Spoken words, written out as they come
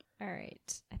All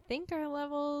right. I think our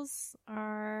levels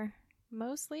are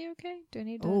mostly okay. Do I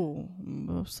need to? Oh,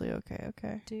 mostly okay.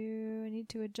 Okay. Do I need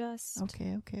to adjust?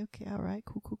 Okay. All right.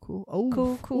 Cool.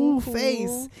 Oh, Cool. Ooh,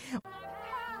 face.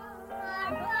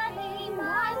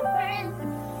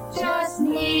 Just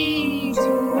need to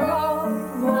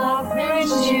know our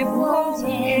friendship won't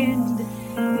end.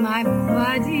 My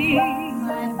buddy,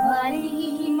 my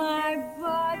buddy, my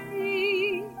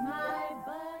buddy, my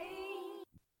buddy.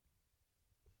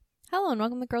 Hello and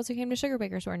welcome to Girls Who Came to Sugar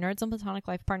Bakers, where nerds and platonic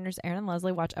life partners Erin and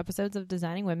Leslie watch episodes of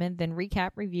Designing Women, then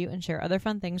recap, review, and share other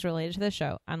fun things related to the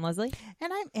show. I'm Leslie.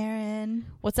 And I'm Erin.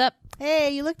 What's up?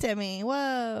 Hey, you looked at me.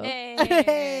 Whoa.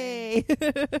 Hey.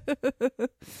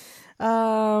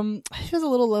 It feels a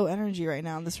little low energy right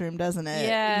now in this room, doesn't it?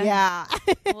 Yeah.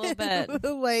 A little bit.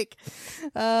 Like,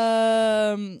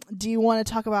 do you want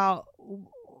to talk about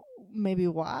maybe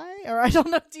why? Or I don't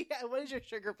know. What is your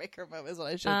sugar baker moment is what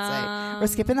I should say. We're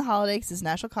skipping the holidays. It's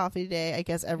National Coffee Day. I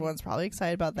guess everyone's probably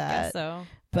excited about I that. guess so.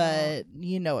 But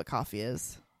you know what coffee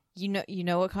is. You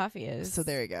know what coffee is. So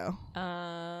there you go.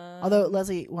 Um, Although,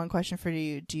 Leslie, one question for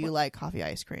you. Do you like coffee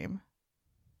ice cream?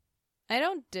 I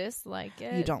don't dislike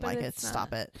it. You don't but like it. it's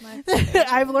Stop not it. my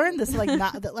favorite. I've learned this, like,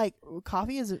 not that, like,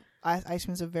 coffee is ice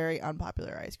cream is a very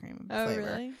unpopular ice cream Oh, flavor.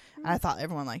 really? And I thought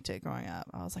everyone liked it growing up.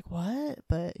 I was like, what?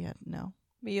 But yeah, no,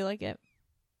 But you like it?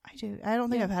 I do. I don't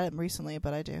think Yeah. I've had it recently,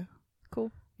 but I do. Cool.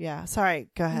 Yeah. Sorry.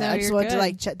 Go ahead. No, I just you're wanted to good.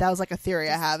 like check. That was like a theory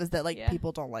I have, is that like Yeah.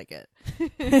 people don't like it,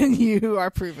 and you are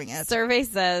proving it. Survey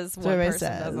says one Survey person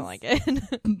says. doesn't like it.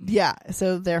 Yeah.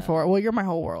 So therefore, well, you're my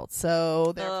whole world.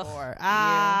 So therefore,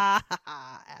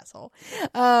 asshole.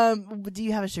 Do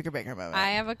you have a sugar baker moment?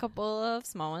 I have a couple of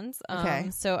small ones. Okay.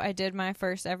 So I did my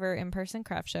first ever in-person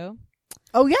craft show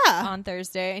Oh yeah. on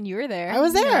Thursday, and you were there. I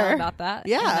was You know there. about that.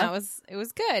 Yeah. And it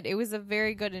was good. It was a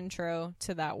very good intro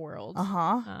to that world. Uh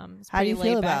huh. It's How do you pretty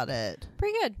feel laid back. about it?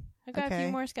 Pretty good. I got a Okay.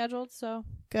 few more scheduled, so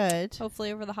Good.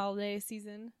 hopefully over the holiday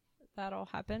season that'll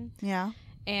happen. Yeah.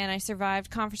 And I survived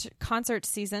concert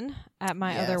season at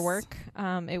my Yes. other work.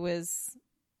 It was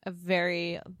a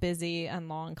very busy and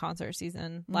long concert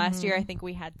season. Last year, I think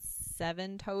we had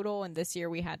 7 total, and this year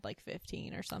we had like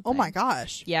 15 or something. Oh my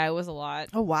gosh. Yeah, it was a lot.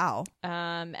 Oh wow.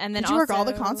 And then Did you work all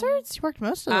the also- concerts? You worked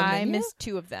most of them. I didn't you? missed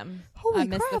 2 of them. Holy I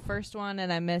missed crap. the first one,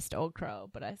 and I missed Old Crow,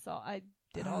 but I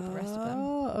did all the rest of them.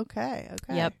 Oh, okay.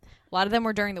 Okay. Yep. A lot of them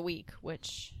were during the week,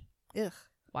 which Ugh.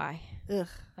 why? Ugh.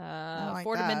 like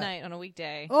 4 to that. midnight on a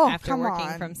weekday Oh, after come working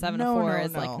on. from 7 No, to 4 no,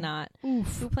 is no. like not.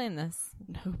 Oof. Who planned this?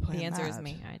 Who planned The answer is that?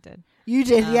 me. I did. You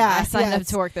did, yeah. I signed up yes.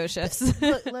 to work those shifts.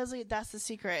 Look, Leslie, that's the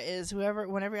secret. Is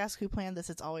whenever you ask who planned this,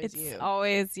 it's always It's you.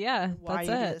 always, yeah, Why that's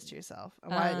you do it. this to yourself?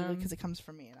 And why? Um, Because it comes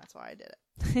from me, and that's why I did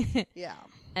it. Yeah.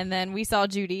 And then we saw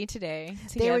Judy today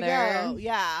There together. we go.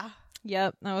 Yeah.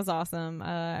 Yep, that was awesome.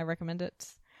 I recommend it.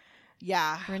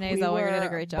 Yeah. Renee we Zellweger were did a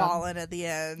great job. balling at the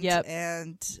end. Yep.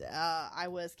 And I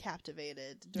was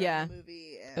captivated during Yeah. the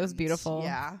movie. It was and beautiful.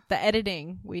 Yeah. The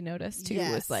editing we noticed too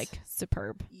Yes. was like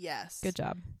superb. Yes. Good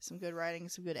job. Some good writing,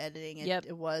 some good editing. Yep.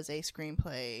 It was a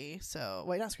screenplay. So,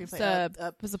 wait, not screenplay.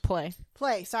 It was a play.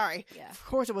 Play. Sorry. Yeah. Of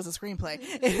course, it was a screenplay.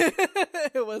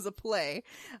 It was a play.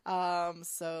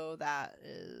 So that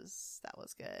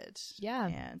was good. Yeah.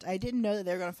 And I didn't know that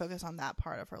they were going to focus on that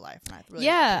part of her life. And I really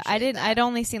Yeah, I appreciate didn't. that. I'd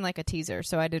only seen like a teaser,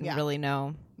 so I didn't Yeah. really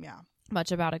know Yeah.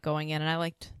 much about it going in, and I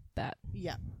liked that.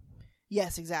 Yeah.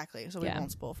 Yes, exactly. So we Yeah.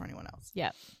 won't spoil for anyone else.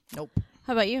 Yeah. Nope.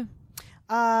 How about you?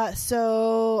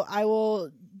 So I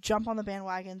will jump on the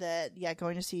bandwagon that,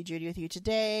 going to see Judy with you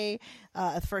today.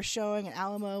 The first showing at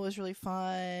Alamo was really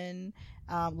fun.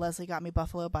 Leslie got me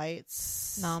Buffalo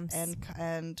Bites Noms.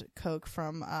 and Coke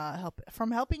from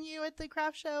helping you at the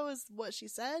craft show is what she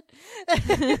said.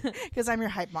 Because I'm your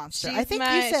hype monster. I think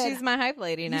you said she's my hype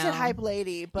lady now. you said hype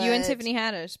lady, but You and Tiffany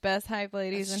Haddish, best hype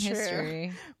ladies in That's true.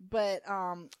 history. But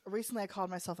recently I called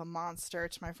myself a monster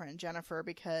to my friend Jennifer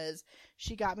because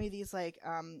she got me these like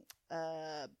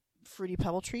fruity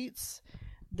pebble treats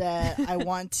that I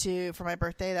want to for my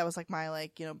birthday. That was like my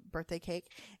birthday cake.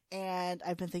 And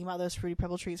I've been thinking about those fruity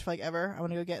pebble treats for like ever. I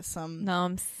want to go get some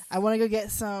Noms. I want to go get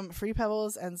some fruity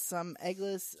pebbles and some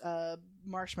eggless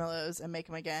marshmallows and make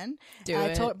them again. Do And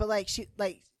it. I told, but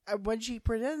when she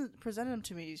presented them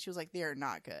to me, she was like, "They're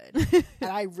not good," and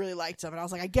I really liked them. And I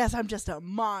was like, "I guess I'm just a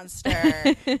monster."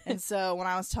 And so when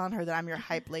I was telling her that I'm your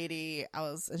hype lady,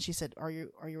 and she said, "Are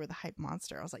you the hype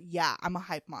monster?" I was like, "Yeah, I'm a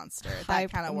hype monster." Hype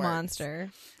That kind of works.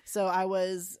 monster. So I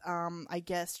was, I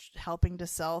guess, helping to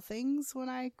sell things when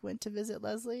I went to visit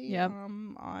Leslie Yep.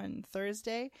 on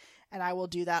Thursday. and I will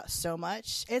do that so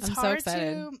much. It's I'm so hard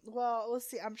excited. to, well, let's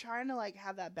see. I'm trying to like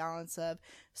have that balance of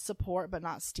support but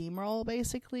not steamroll,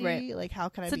 basically. Right. Like, how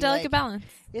can I It's a be delicate like, balance.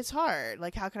 it's hard.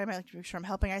 Like, how can I make sure I'm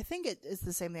helping? I think it is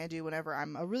the same thing I do whenever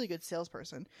I'm a really good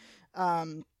salesperson.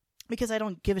 Because I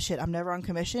don't give a shit. I'm never on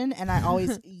commission, and I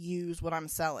always use what I'm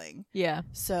selling. Yeah.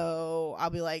 So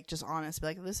I'll be like, just honest, be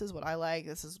like, this is what I like.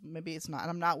 This is, maybe it's not. And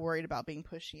I'm not worried about being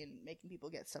pushy and making people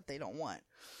get stuff they don't want.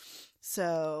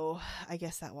 So I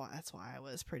guess that's why I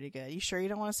was pretty good. You sure you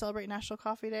don't want to celebrate National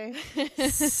Coffee Day?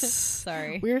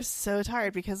 Sorry. We're so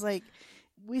tired because like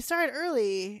we started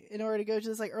early in order to go to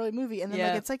this like early movie, and then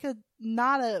like it's like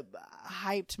not a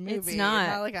hyped movie. It's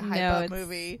not. Like a hype No, up it's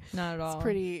movie. Not at all. It's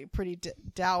pretty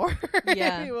dour.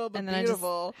 Yeah. Well, but and then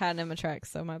beautiful. I just had Imitrex,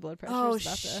 so my blood pressure Oh is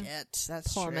about to shit,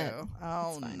 that's plummet. true.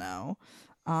 Oh It's fine. no.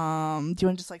 Do you want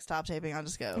to just like stop taping? I'll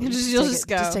just go. You'll take just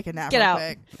go. Just take a nap. Get real out.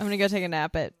 Quick. I'm gonna go take a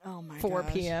nap at Oh my 4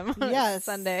 gosh. p.m. Yes,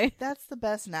 Sunday. That's the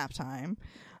best nap time.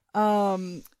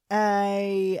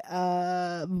 Okay,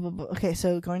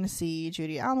 so going to see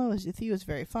Judy Alma with you was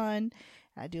very fun.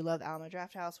 I do love Alma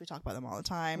Draft House. We talk about them all the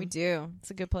time. We do.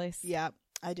 It's a good place. Yeah,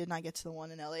 I did not get to the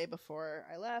one in LA before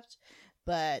I left,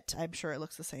 but I'm sure it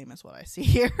looks the same as what I see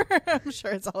here. I'm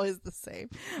sure it's always the same.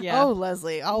 Yeah. Oh,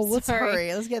 Leslie. Oh, let's Sorry.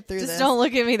 hurry. Let's get through Just this. don't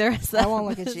look at me the rest of I won't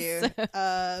look at you. So-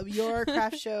 Your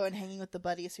craft show and hanging with the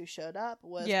buddies who showed up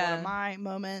was one of my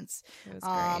moments. It was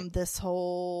great. This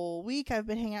whole week I've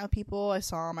been hanging out with people. I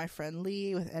saw my friend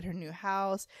Lee at her new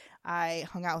house. I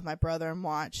hung out with my brother and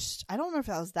watched, I don't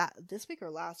remember if that was this week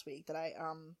or last week that I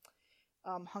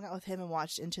hung out with him and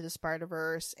watched Into the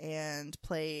Spider-Verse and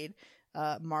played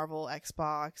Marvel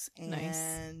Xbox,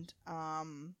 and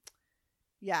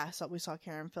so we saw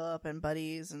Karen Phillip and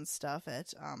buddies and stuff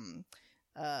at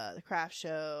the craft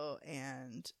show,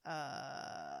 and so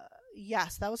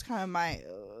that was kind of my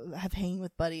have hanging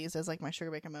with buddies as like my sugar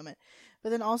baker moment. But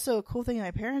then also a cool thing that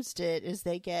my parents did is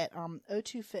they get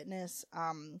O2 Fitness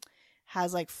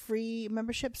has like free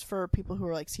memberships for people who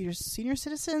are like senior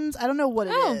citizens. I don't know what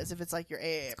it is, if it's like your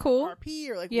AARP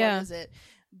or like what is it,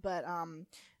 but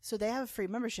so they have a free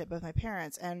membership with my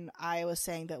parents, and I was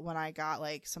saying that when I got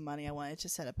like some money, I wanted to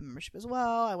set up a membership as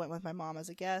well. I went with my mom as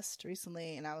a guest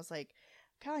recently, and I was like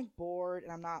kind of like bored,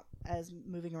 and I'm not as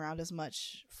moving around as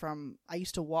much I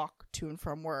used to walk to and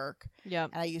from work. Yeah.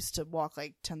 And I used to walk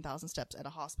like 10,000 steps at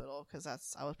a hospital because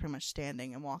I was pretty much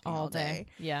standing and walking all day.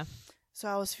 Yeah. So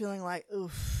I was feeling like,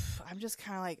 oof, I'm just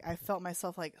kind of like, I felt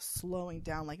myself like slowing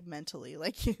down, like mentally,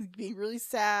 like being really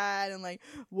sad and like,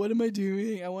 what am I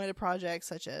doing? I wanted a project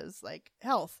such as like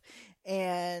health.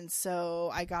 And so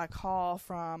I got a call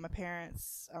from my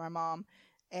parents, or my mom,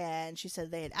 and she said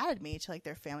they had added me to like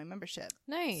their family membership.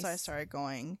 Nice. So I started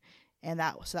going, and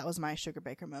that was my sugar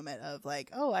baker moment of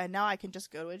like, oh, now I can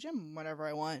just go to a gym whenever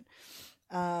I want.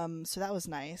 So that was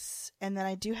nice. And then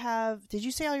I do have, did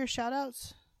you say all your shout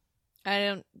outs?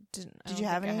 Did you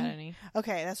have think any? I had any?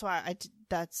 Okay, that's why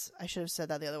I should have said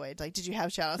that the other way. Like, did you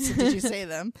have shout outs? Did you say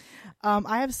them?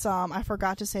 I have some. I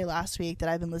forgot to say last week that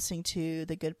I've been listening to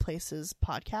the Good Places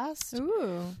podcast.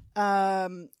 Ooh.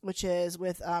 Which is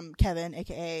with Kevin,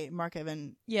 aka Mark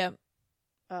Evan. Yep.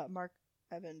 Mark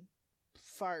Evan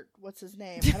Fart. What's his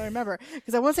name? I don't remember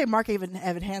because I want to say Mark Evan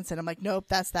Hansen. I'm like, nope,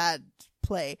 that's that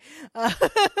play.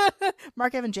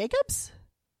 Mark Evan Jacobs.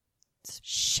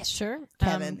 Shit. Sure.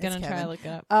 Kevin. I'm gonna It's try to Kevin. look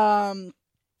it up.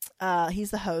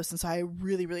 He's the host, and so I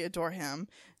really, really adore him.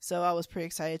 So I was pretty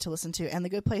excited to listen to. And The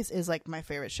Good Place is like my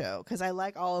favorite show because I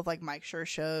like all of like Mike Schur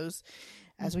shows.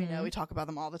 As we know, we talk about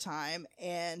them all the time.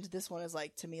 And this one is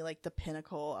like, to me, like the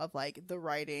pinnacle of like the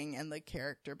writing and the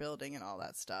character building and all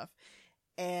that stuff.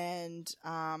 And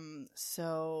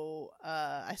so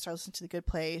I started listening to The Good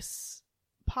Place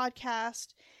podcast,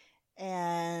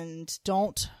 and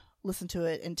don't listen to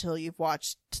it until you've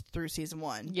watched through season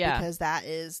 1. Yeah. Because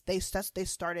they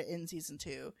started in season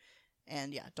 2.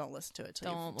 And yeah, don't listen to it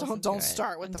till don't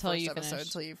start with the first episode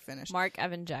until you finish. Mark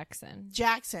Evan Jackson.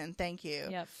 Thank you.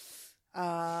 Yep.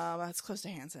 That's close to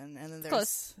Hansen. And then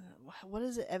there's what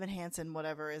is it? Evan Hansen,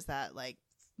 whatever is that like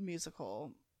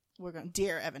musical?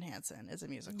 Dear Evan Hansen is a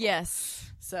musical.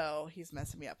 Yes. So he's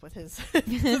messing me up with his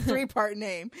 3-part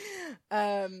name.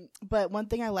 But one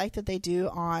thing I like that they do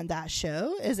on that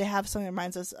show is they have something that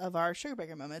reminds us of our sugar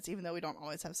baker moments, even though we don't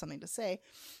always have something to say,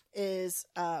 is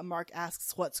Mark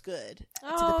asks what's good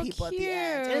to the people cute.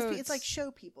 at the end. And it's like show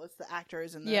people. It's the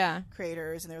actors and the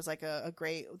creators. And there's like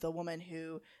the woman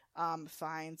who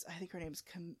finds, I think her name's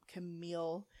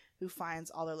Camille, who finds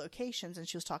all their locations. And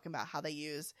she was talking about how they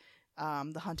use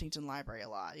the Huntington Library a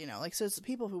lot, so it's the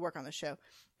people who work on the show,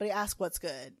 but he asks what's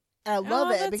good, and I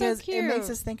love it because it makes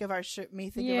us think of our sugar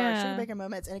baker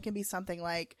moments, and it can be something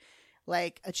like,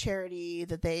 like a charity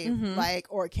that they like,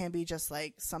 or it can be just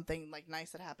like something like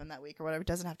nice that happened that week or whatever. It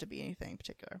doesn't have to be anything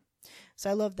particular. So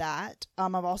I love that.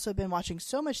 I've also been watching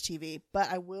so much TV,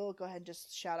 but I will go ahead and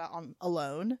just shout out on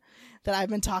Alone, that I've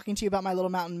been talking to you about My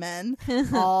Little Mountain Men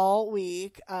all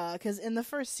week. Cause in the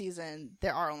first season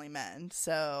there are only men.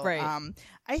 So,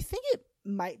 I think it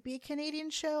might be a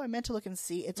Canadian show. I meant to look and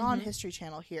see. It's on History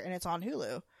Channel here, and it's on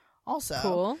Hulu also.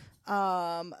 Cool.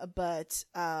 But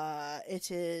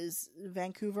it is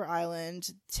Vancouver Island,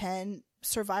 10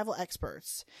 survival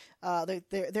experts. They're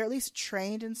at least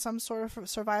trained in some sort of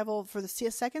survival. For the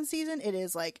second season, it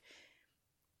is like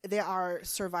they are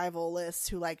survivalists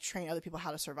who like train other people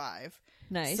how to survive.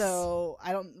 Nice. So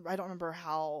I don't remember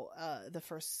how the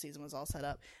first season was all set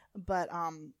up, but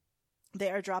they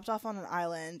are dropped off on an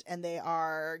island and they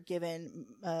are given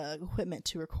equipment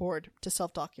to record, to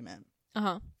self-document.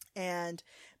 And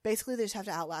basically they just have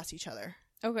to outlast each other.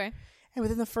 Okay. And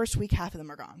within the first week, half of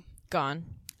them are gone.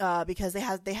 Because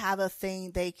they have a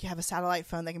thing, they have a satellite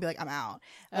phone, they can be like, I'm out.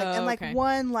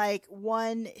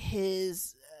 One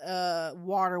his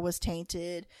water was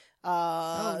tainted.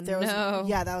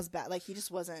 That was bad. Like he just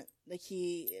wasn't,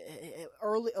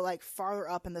 like farther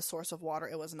up in the source of water,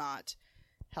 it was not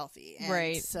healthy.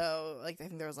 And so like I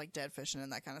think there was like dead fish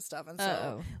and that kind of stuff. And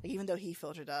so like even though he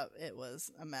filtered up, it was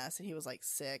a mess and he was like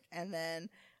sick. And then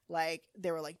like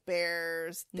there were like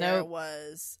bears. There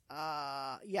was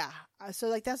so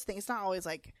like that's the thing. It's not always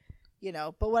like, you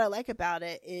know, but what I like about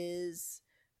it is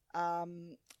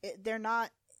they're not,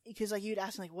 because like you'd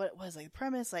ask me like what was like the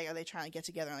premise, like are they trying to get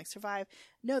together and like survive?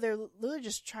 No, they're literally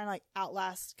just trying to like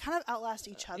outlast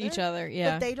each other.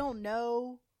 But they don't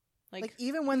know. Like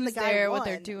even when the guy won, what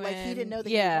they're doing, like he didn't know that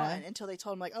he won until they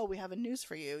told him like, oh, we have a news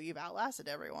for you. You've outlasted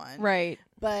everyone. Right.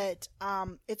 But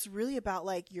it's really about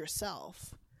like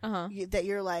yourself. That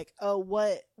you're like, oh,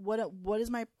 what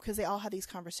is my, because they all have these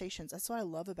conversations. That's what I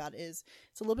love about it, is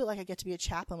it's a little bit like I get to be a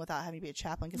chaplain without having to be a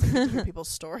chaplain, because I get to hear people's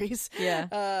stories.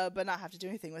 But not have to do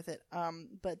anything with it.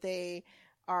 But they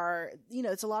are, you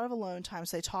know, it's a lot of alone time,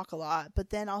 so they talk a lot, but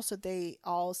then also they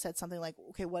all said something like,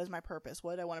 okay, what is my purpose?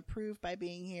 What do I want to prove by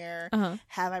being here?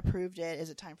 Have I proved it? Is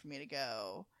it time for me to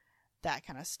go? That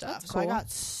kind of stuff. That's so cool. I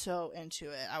got so into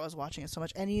it. I was watching it so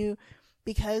much. And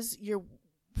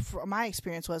my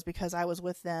experience was because I was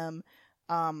with them,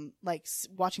 like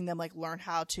watching them like learn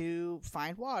how to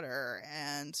find water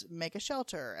and make a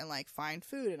shelter and like find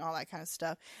food and all that kind of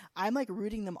stuff. I'm like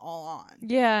rooting them all on.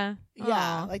 Yeah.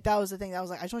 Like that was the thing. That was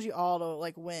like, I just want you all to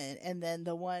like win. And then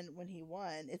when he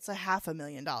won, it's a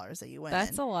 $500,000 that you win.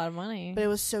 That's a lot of money. But it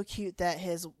was so cute that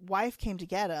his wife came to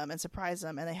get him and surprise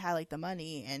him, and they had like the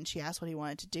money, and she asked what he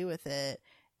wanted to do with it.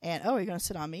 And, oh, are you going to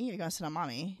sit on me? Or are you going to sit on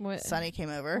mommy? Sonny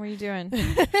came over. What are you doing?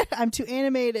 I'm too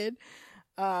animated.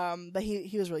 But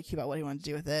he was really cute about what he wanted to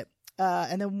do with it.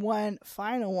 And then one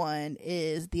final one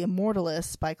is The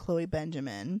Immortalist by Chloe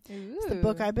Benjamin. Ooh. It's the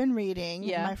book I've been reading.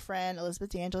 Yeah. My friend Elizabeth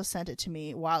D'Angelo sent it to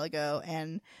me a while ago.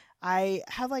 And I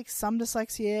have like some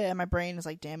dyslexia and my brain is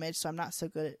like damaged, so I'm not so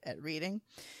good at reading.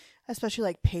 Especially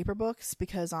like paper books,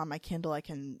 because on my Kindle I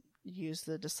can use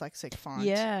the dyslexic font.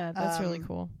 Yeah, that's really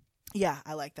cool. Yeah,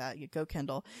 I like that. You go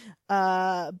Kindle.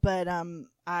 But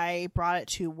I brought it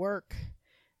to work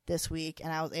this week,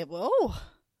 and I was able.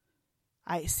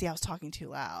 I was talking too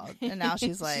loud, and now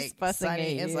she's like,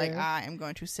 Sunny is like, I am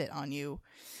going to sit on you.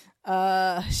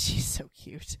 She's so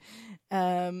cute.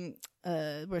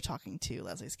 We're talking to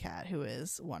Leslie's cat, who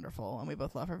is wonderful, and we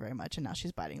both love her very much. And now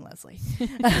she's biting Leslie.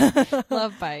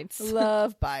 Love bites.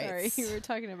 Love bites. Sorry, we were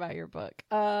talking about your book.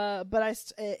 But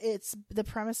it's the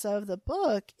premise of the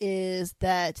book is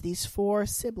that these 4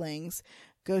 siblings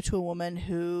go to a woman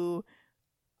who,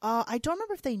 I don't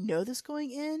remember if they know this going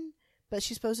in, but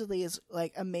she supposedly is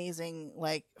like amazing,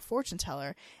 like fortune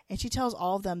teller, and she tells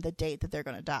all of them the date that they're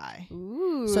going to die.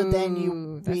 Ooh, so then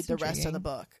you read the rest of the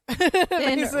book.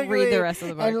 And read the rest of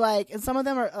the book. And some of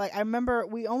them are like, I remember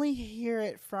we only hear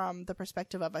it from the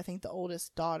perspective of, I think, the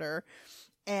oldest daughter,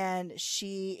 and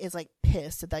she is like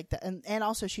pissed at like that, and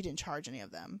also she didn't charge any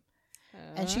of them,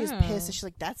 and she was pissed, and she's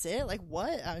like, that's it, like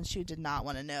what? And she did not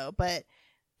want to know, but.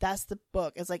 That's the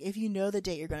book. It's like, if you know the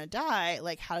date you're going to die,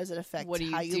 like, how does it affect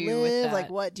how you live?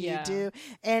 Like, what do you do?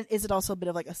 And is it also a bit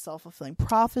of like a self-fulfilling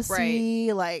prophecy?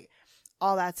 Right. Like,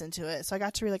 all that's into it. So I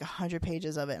got to read like 100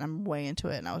 pages of it, and I'm way into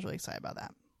it, and I was really excited about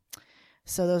that.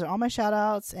 So those are all my shout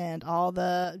outs and all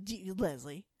the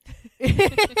Leslie.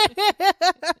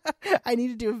 I need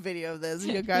to do a video of this.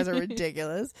 You guys are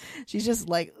ridiculous. She's just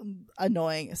like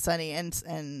annoying Sunny, and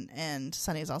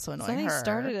Sunny is also annoying Sunny her.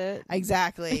 Started it.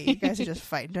 Exactly. You guys are just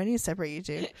fighting. Do I need to separate you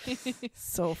two?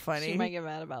 So funny. She might get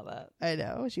mad about that. I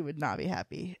know. She would not be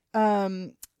happy.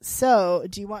 So,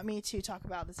 do you want me to talk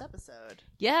about this episode?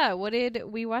 Yeah, what did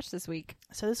we watch this week?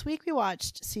 So this week we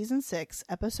watched season 6,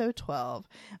 episode 12,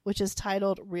 which is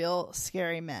titled Real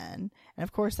Scary Men. And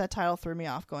of course that title threw me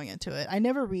off going into it. I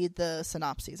never read the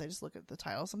synopses. I just look at the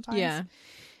title sometimes. Yeah.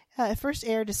 It first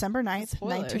aired December 9th,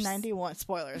 Spoilers. 1991.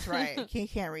 Spoilers, right. You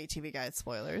can't read TV Guide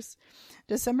spoilers.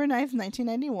 December 9th,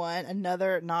 1991.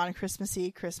 Another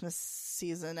non-Christmassy Christmas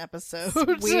season episode.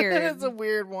 It's weird. It's a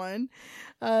weird one.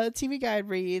 TV Guide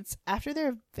reads, after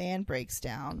their van breaks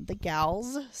down, the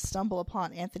gals stumble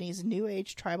upon Anthony's New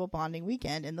Age tribal bonding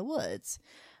weekend in the woods.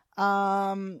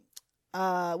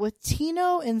 With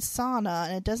Tino and Sana,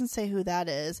 and it doesn't say who that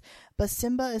is, but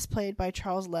Simba is played by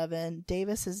Charles Levin,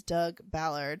 Davis is Doug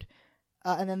Ballard,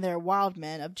 and then there are wild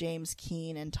men of James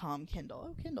Keane and Tom Kendall.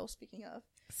 Oh, Kendall, speaking of.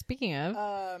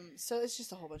 So it's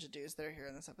just a whole bunch of dudes that are here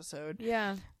in this episode.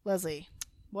 Yeah. Leslie,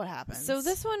 what happens? So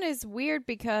this one is weird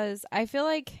because I feel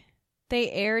like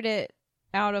they aired it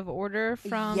out of order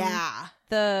from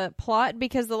the plot,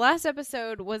 because the last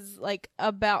episode was like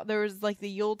about, there was like the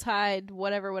Yuletide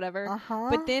whatever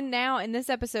but then now in this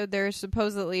episode they're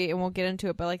supposedly, and we'll get into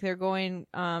it, but like they're going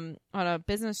on a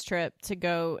business trip to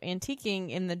go antiquing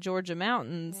in the Georgia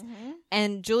mountains,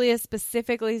 and Julia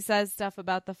specifically says stuff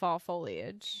about the fall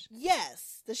foliage.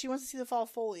 Yes, that she wants to see the fall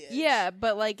foliage. Yeah,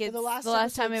 but like it's the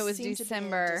last time it was seemed to be in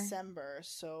December.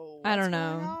 So I don't what's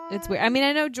know. going on? It's weird. I mean,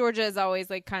 I know Georgia is always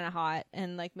like kind of hot,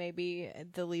 and like maybe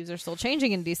the leaves are still changing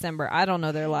in December. I don't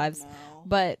know their lives, No.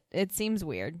 but it seems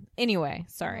weird. Anyway, I'll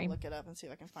sorry. look it up and see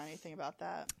if I can find anything about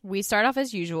that. We start off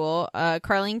as usual.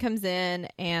 Carlene comes in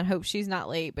and hopes she's not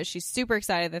late, but she's super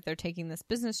excited that they're taking this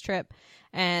business trip.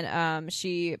 And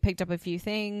she picked up a few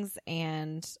things,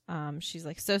 and she's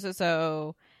like,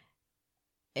 so.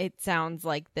 It sounds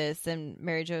like this, and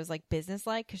Mary Jo is like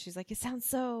business-like, because she's like, it sounds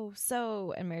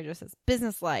so, and Mary Jo says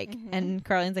business-like, and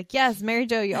Carlene's like, yes, Mary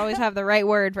Jo, you always have the right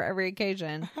word for every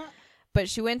occasion. But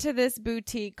she went to this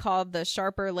boutique called the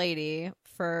Sharper Lady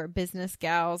for business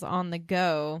gals on the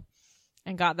go,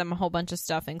 and got them a whole bunch of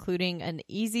stuff, including an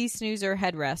Easy Snoozer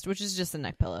headrest, which is just a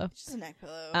neck pillow. It's just a neck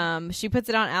pillow. She puts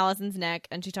it on Allison's neck,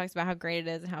 and she talks about how great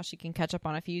it is and how she can catch up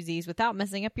on a few Z's without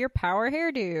messing up your power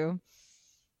hairdo.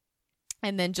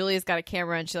 And then Julia's got a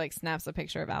camera, and she like snaps a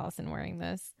picture of Allison wearing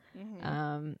this.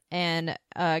 And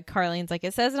Carlene's like,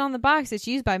 it says it on the box. It's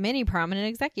used by many prominent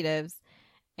executives.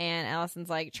 And Allison's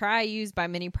like, try used by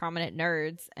many prominent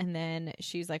nerds. And then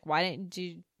she's like, why didn't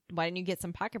you get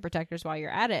some pocket protectors while you're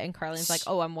at it? And Carlene's like,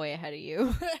 oh, I'm way ahead of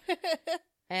you.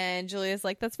 And Julia's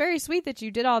like, that's very sweet that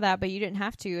you did all that, but you didn't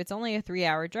have to. It's only a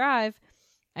 3-hour drive.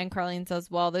 And Carlene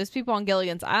says, well, those people on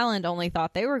Gilligan's Island only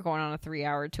thought they were going on a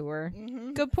 3-hour tour.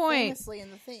 Good point. Famously in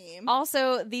the theme.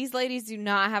 Also, these ladies do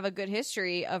not have a good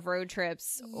history of road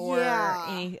trips or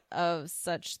any of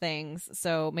such things.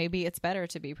 So maybe it's better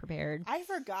to be prepared. I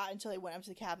forgot until they went up to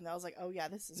the cabin. I was like, oh, yeah,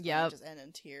 this is going to just end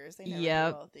in tears. They never do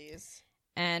well with these.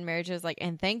 And Mary Jo's like,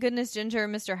 and thank goodness Ginger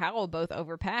and Mr. Howell both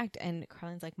overpacked. And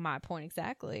Carlene's like, my point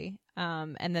exactly.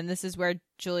 And then this is where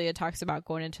Julia talks about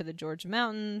going into the Georgia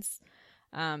mountains.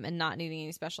 And not needing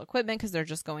any special equipment because they're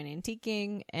just going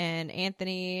antiquing. And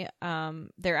Anthony,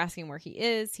 they're asking where he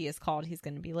is. He is called. He's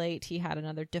going to be late. He had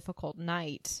another difficult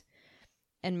night.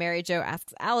 And Mary Jo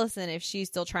asks Allison if she's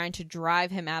still trying to drive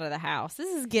him out of the house.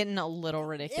 This is getting a little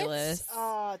ridiculous.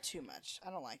 It's too much. I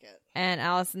don't like it. And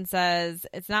Allison says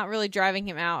it's not really driving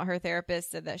him out. Her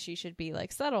therapist said that she should be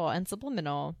like subtle and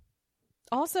subliminal.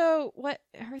 Also, what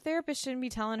her therapist shouldn't be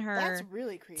telling her That's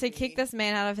really creepy. to kick this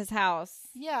man out of his house.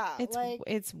 Yeah,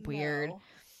 it's weird.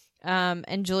 No.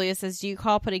 And Julia says, do you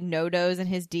call putting no-dos in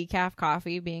his decaf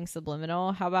coffee being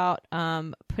subliminal? How about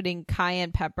putting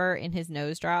cayenne pepper in his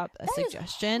nose drop? A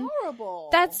suggestion. Is horrible.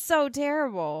 That's so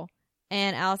terrible.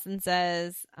 And Allison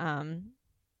says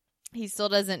he still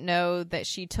doesn't know that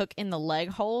she took in the leg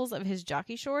holes of his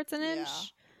jockey shorts an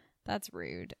inch. That's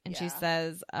rude. And she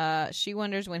says she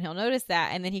wonders when he'll notice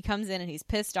that. And then he comes in and he's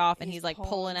pissed off and he's like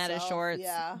pulling at his shorts.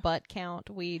 Butt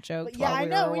count. We joked while we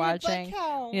were watching.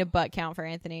 We need a butt count for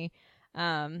Anthony.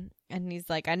 And he's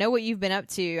like, I know what you've been up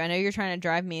to. I know you're trying to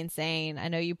drive me insane. I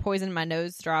know you poisoned my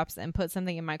nose drops and put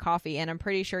something in my coffee. And I'm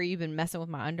pretty sure you've been messing with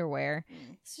my underwear.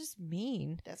 It's just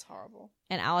mean. That's horrible.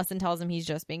 And Allison tells him he's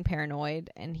just being paranoid.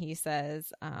 And he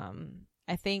says,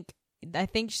 I think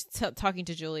she's talking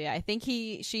to Julia. I think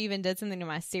she even did something to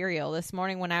my cereal this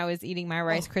morning when I was eating my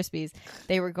Rice Krispies.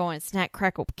 They were going snap,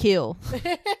 crackle, kill.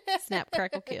 Snap,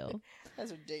 crackle, kill.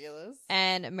 That's ridiculous.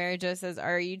 And Mary Jo says,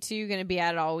 are you two going to be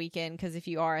at it all weekend? Because if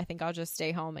you are, I think I'll just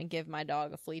stay home and give my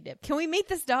dog a flea dip. Can we meet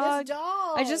this dog? This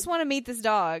dog. I just want to meet this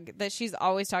dog that she's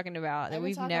always talking about that I've been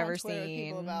we've talking never on Twitter with seen.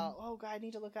 people about, oh God, I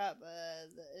need to look up,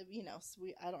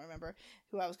 I don't remember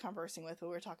who I was conversing with, but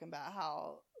we were talking about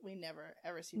how we never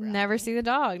ever see Brownie. Never see the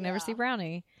dog. Yeah. Never see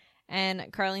Brownie.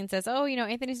 And Carlene says, oh,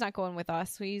 Anthony's not going with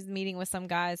us. He's meeting with some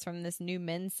guys from this new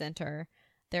men's center.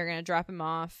 They're going to drop him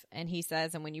off. And he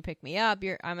says, and when you pick me up,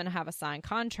 I'm going to have a signed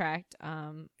contract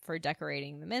for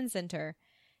decorating the men's center.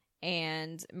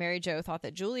 And Mary Jo thought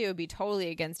that Julia would be totally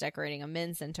against decorating a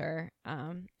men's center.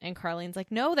 And Carlene's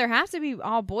like, no, there have to be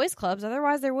all boys clubs.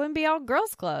 Otherwise, there wouldn't be all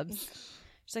girls clubs.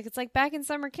 She's like, it's like back in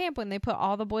summer camp when they put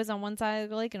all the boys on one side of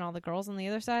the lake and all the girls on the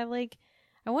other side of the lake.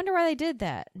 I wonder why they did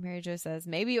that. Mary Jo says,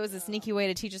 maybe it was a sneaky way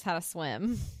to teach us how to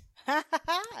swim.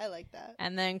 I like that.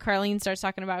 And then Carlene starts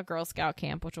talking about Girl Scout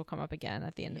camp, which will come up again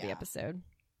at the end of the episode.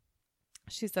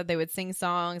 She said they would sing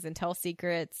songs and tell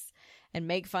secrets and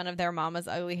make fun of their mama's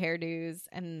ugly hairdos.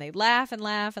 And they'd laugh and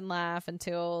laugh and laugh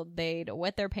until they'd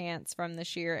wet their pants from the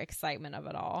sheer excitement of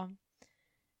it all.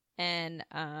 And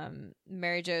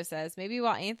Mary Jo says, maybe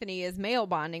while Anthony is male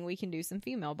bonding, we can do some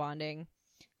female bonding.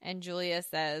 And Julia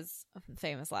says,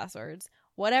 famous last words,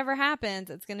 whatever happens,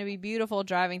 it's going to be beautiful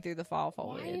driving through the fall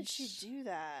foliage. Why did she do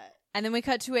that? And then we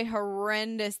cut to a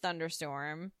horrendous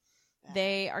thunderstorm.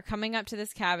 They are coming up to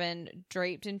this cabin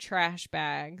draped in trash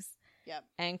bags. Yep.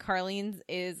 And Carlene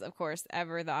is, of course,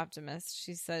 ever the optimist.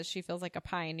 She says she feels like a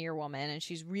pioneer woman, and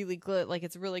she's really good. Like,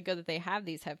 it's really good that they have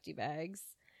these hefty bags.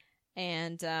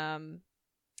 And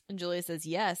Julia says,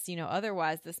 yes,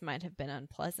 otherwise this might have been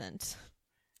unpleasant.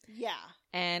 Yeah.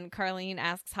 And Carlene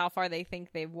asks how far they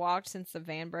think they've walked since the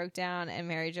van broke down. And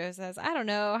Mary Jo says, I don't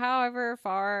know, however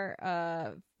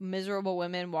far miserable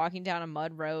women walking down a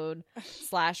mud road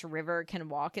 / river can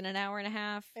walk in an hour and a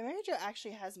half. And Mary Jo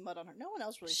actually has mud on her. No one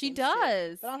else really She seems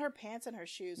does. to. But on her pants and her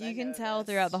shoes, You can tell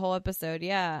throughout the whole episode,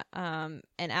 yeah. And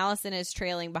Allison is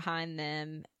trailing behind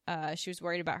them. She was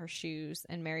worried about her shoes.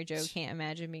 And Mary Jo can't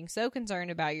imagine being so concerned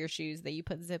about your shoes that you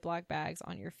put Ziploc bags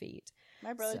on your feet.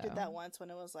 My brother did that once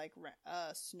when it was like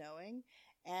snowing,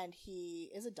 and he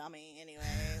is a dummy anyway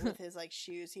with his like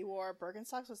shoes. He wore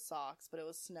Birkenstocks with socks, but it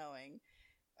was snowing,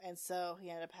 and so he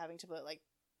ended up having to put like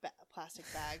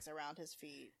plastic bags around his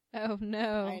feet. Oh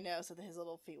no! I know, so that his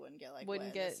little feet wouldn't get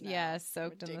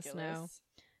soaked Ridiculous. In the snow.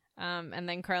 And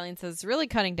then Carlene says, really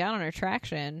cutting down on her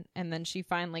traction. And then she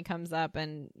finally comes up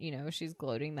and, she's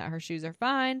gloating that her shoes are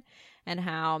fine and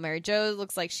how Mary Jo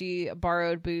looks like she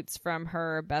borrowed boots from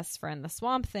her best friend, the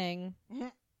Swamp Thing. Mm-hmm.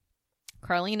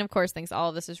 Carlene, of course, thinks all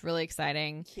of this is really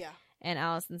exciting. Yeah. And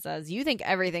Allison says, you think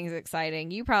everything's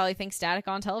exciting. You probably think static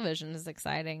on television is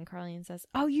exciting. Carlene says,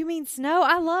 oh, you mean snow?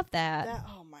 I love that.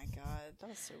 Oh, my God. That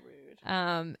was so rude.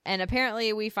 And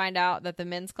apparently we find out that the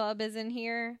men's club is in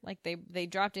here. Like, they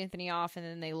dropped Anthony off, and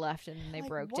then they left, and then they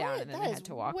broke down, and then they had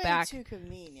to walk back. Too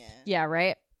convenient. Yeah,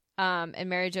 right? And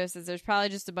Mary Jo says there's probably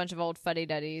just a bunch of old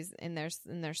fuddy-duddies in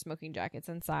their smoking jackets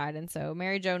inside. And so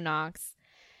Mary Jo knocks.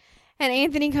 And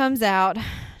Anthony comes out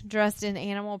dressed in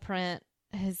animal print.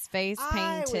 His face painted.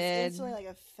 I was instantly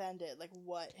offended.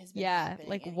 What has been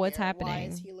happening? What's here? happening? Why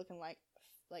is he looking like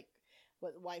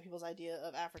what white people's idea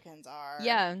of Africans are?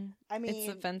 Yeah, I mean,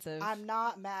 it's offensive. I'm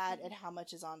not mad at how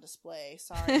much is on display.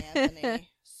 Sorry, Anthony.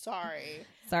 Sorry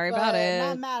about it.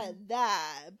 I'm not mad at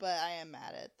that, but I am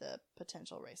mad at the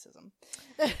potential racism.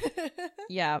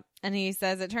 Yeah, and he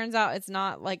says it turns out it's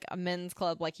not like a men's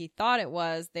club like he thought it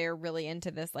was. They're really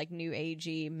into this new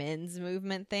agey men's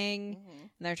movement thing, and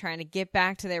they're trying to get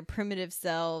back to their primitive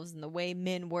selves and the way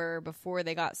men were before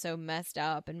they got so messed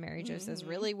up. And Mary Jo says,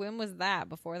 really, when was that?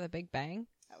 Before the Big Bang?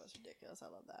 That was ridiculous. I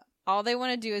love that. All they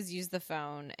want to do is use the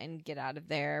phone and get out of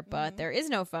there, but there is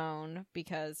no phone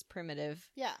because primitive.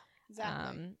 Yeah,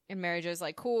 exactly. And Mary Jo's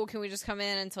like, cool, can we just come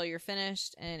in until you're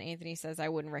finished? And Anthony says, I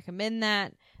wouldn't recommend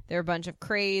that. They're a bunch of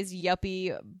crazed,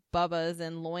 yuppie bubbas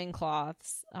in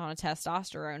loincloths on a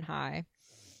testosterone high.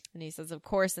 And he says, of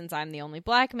course, since I'm the only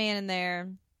black man in there,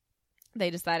 they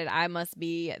decided I must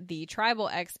be the tribal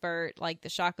expert, like the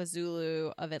Shaka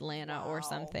Zulu of Atlanta or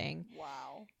something.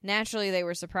 Wow. Naturally, they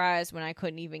were surprised when I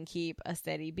couldn't even keep a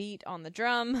steady beat on the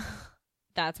drum.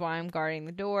 That's why I'm guarding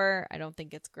the door. I don't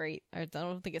think it's great. I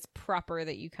don't think it's proper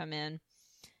that you come in.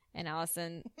 And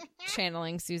Allison,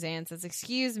 channeling Suzanne, says,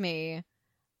 excuse me.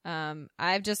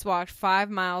 I've just walked 5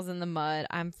 miles in the mud.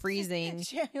 I'm freezing.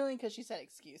 Channeling because she said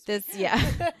excuse me.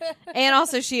 And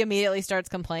also she immediately starts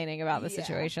complaining about the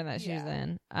situation that she's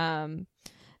in.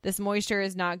 This moisture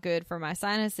is not good for my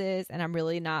sinuses, and I'm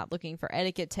really not looking for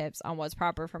etiquette tips on what's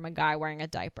proper from a guy wearing a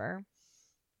diaper.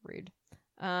 Rude.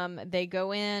 They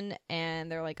go in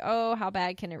and they're like, oh, how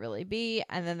bad can it really be?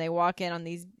 And then they walk in on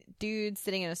these dudes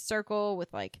sitting in a circle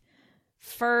with like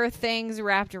fur things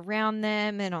wrapped around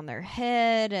them and on their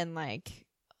head and like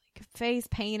face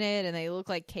painted, and they look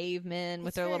like cavemen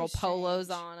with their little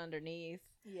polos on underneath.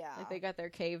 Yeah. Like they got their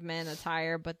caveman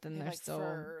attire, but then they're like still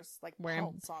furs, like wearing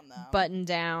pelts on them. button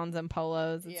downs and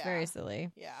polos. It's very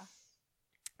silly. Yeah.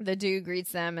 The dude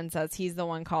greets them and says he's the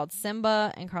one called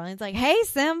Simba, and Carlene's like, hey,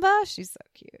 Simba. She's so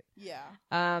cute.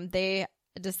 Yeah. They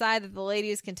decide that the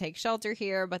ladies can take shelter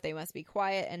here, but they must be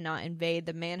quiet and not invade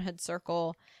the manhood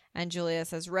circle. And Julia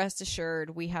says, rest assured,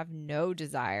 we have no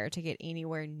desire to get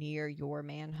anywhere near your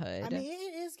manhood. I mean,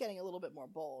 it is getting a little bit more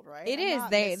bold, right? It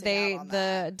is.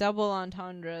 The double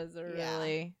entendres are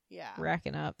really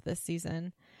racking up this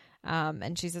season.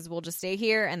 And she says, we'll just stay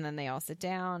here. And then they all sit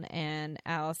down. And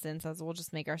Allison says, we'll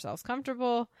just make ourselves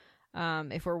comfortable.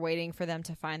 If we're waiting for them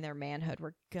to find their manhood,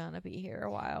 we're going to be here a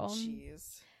while.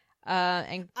 Jeez.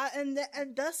 And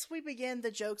thus we begin the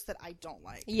jokes that I don't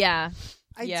like. Yeah.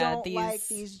 I don't like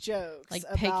these jokes, like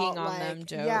about, picking on them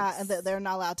jokes. Yeah, and they're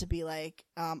not allowed to be like,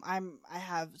 I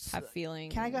have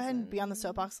feelings. Can I go ahead and be on the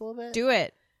soapbox a little bit? Do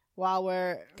it while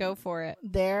we're go for it.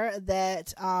 There, that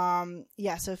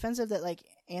so offensive that like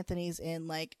Anthony's in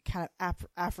like kind of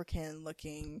African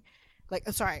looking. Like,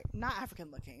 sorry, not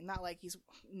African looking. Not like he's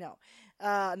not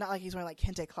like he's wearing like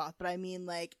kente cloth. But I mean,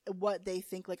 like what they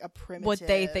think like a primitive, what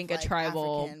they think like, a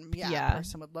tribal, African,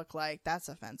 person would look like. That's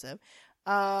offensive.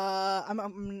 I'm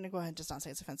gonna go ahead and just not say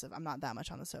it's offensive. I'm not that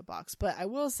much on the soapbox, but I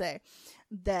will say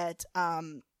that I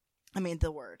mean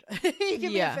the word you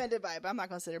can be offended by it, but I'm not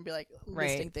gonna sit there and be like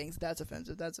listing things. That's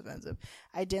offensive. That's offensive.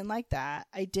 I didn't like that.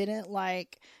 I didn't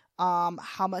like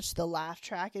how much the laugh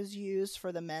track is used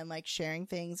for the men like sharing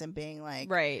things and being like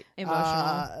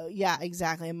emotional. Yeah,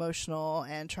 exactly, emotional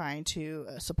and trying to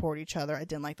support each other. I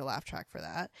didn't like the laugh track for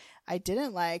that. I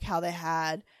didn't like how they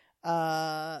had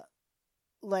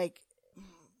like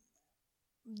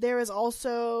there was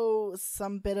also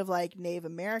some bit of like Native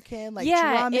American, like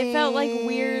drumming. It felt like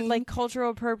weird, like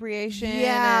cultural appropriation.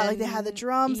 Yeah, like they had the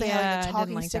drums, they had like the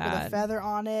talking like stick with a feather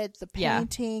on it, the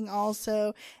painting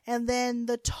also, and then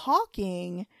the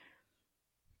talking.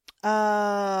 It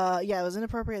was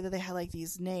inappropriate that they had like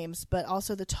these names, but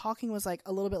also the talking was like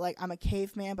a little bit like I'm a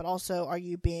caveman, but also are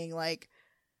you being like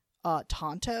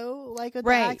Tonto, like with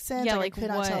the accent? Yeah, like I could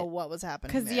not tell what was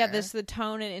happening because this the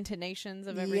tone and intonations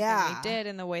of everything they did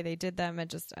and the way they did them. I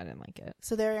didn't like it.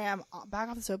 So there I am back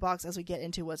off the soapbox as we get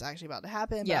into what's actually about to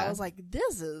happen. But I was like,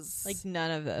 this is like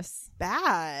none of this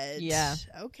bad. Yeah.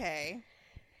 Okay.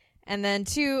 And then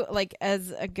too, like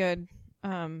as a good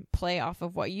play off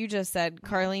of what you just said,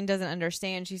 Carlene doesn't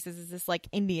understand. She says, is this like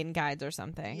Indian guides or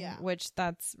something? Yeah. Which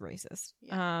that's racist.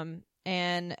 Yeah.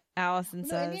 And Allison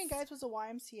says Indian Guides was a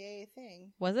YMCA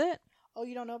thing. Was it? Oh,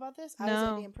 you don't know about this? No. I was an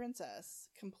Indian princess.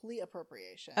 Complete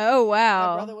appropriation. Oh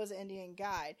wow. My brother was an Indian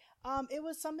guide. It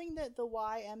was something that the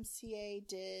YMCA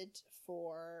did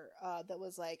for that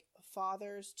was like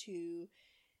fathers to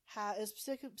have,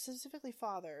 specifically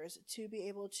fathers to be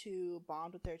able to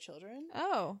bond with their children.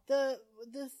 Oh. The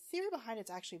theory behind it's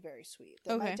actually very sweet.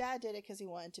 That okay. My dad did it because he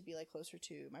wanted to be like closer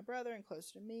to my brother and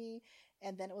closer to me.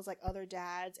 And then it was like other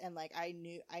dads, and like I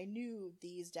knew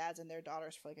these dads and their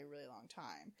daughters for like a really long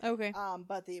time. Okay.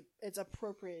 But it's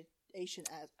appropriation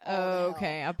as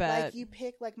okay, I bet. Like you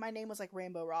pick like my name was like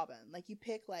Rainbow Robin. Like you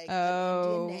pick like an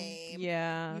Indian name.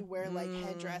 Yeah. You wear like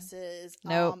headdresses.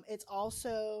 Nope. It's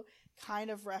also kind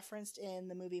of referenced in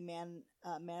the movie Man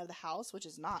of the House, which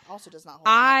is not does not hold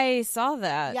I saw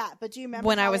that. Yeah, but do you remember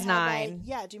when I was had, 9? Like,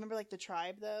 yeah, do you remember like the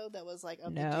tribe though that was like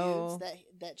of No. the dudes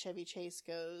that Chevy Chase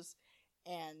goes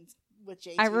and with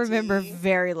JTT? I remember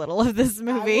very little of this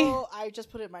movie. I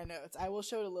just put it in my notes. I will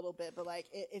show it a little bit, but like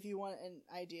if you want an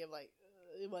idea of like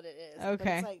what it is. Okay.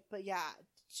 But it's like, but yeah,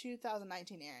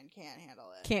 2019 Aaron can't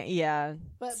handle it. Can't. Yeah.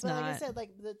 But like I said,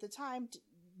 like the time.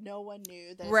 No one knew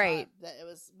that that it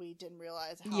was. We didn't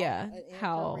realize how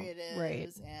inappropriate it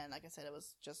is, and like I said, it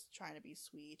was just trying to be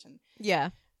sweet and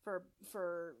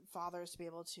for fathers to be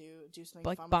able to do something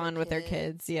like fun bond with their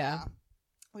kids. Yeah,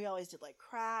 we always did like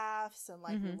crafts and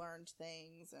like we learned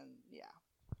things and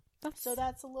so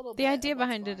that's a little bit. The idea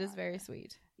behind it is very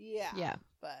sweet. Yeah,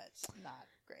 but not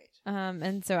great.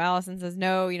 And so Allison says,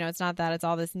 no, it's not that. It's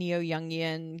all this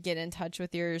neo-Jungian, get in touch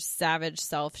with your savage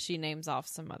self. She names off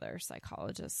some other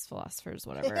psychologists, philosophers,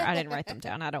 whatever. I didn't write them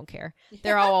down. I don't care.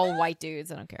 They're all white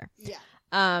dudes. I don't care. Yeah.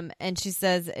 And she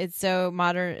says it's so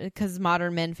modern because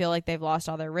modern men feel like they've lost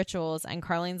all their rituals. And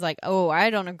Carlene's like, oh,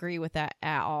 I don't agree with that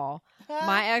at all.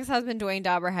 My ex-husband, Dwayne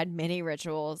Dauber, had many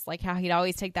rituals, like how he'd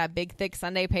always take that big, thick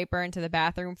Sunday paper into the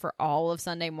bathroom for all of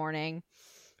Sunday morning.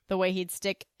 the way he'd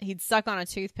suck on a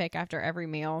toothpick after every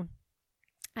meal.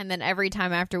 And then every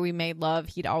time after we made love,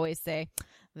 he'd always say,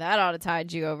 "That ought to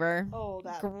tide you over." Oh,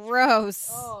 that gross.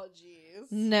 Oh, jeez.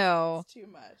 No. It's too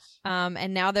much.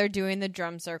 And now they're doing the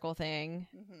drum circle thing,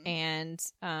 Mhm.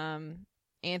 and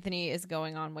Anthony is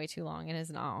going on way too long and is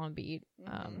not on beat,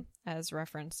 as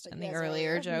referenced in the Yes,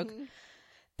 earlier joke. Mhm.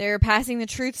 They're passing the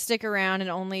truth stick around, and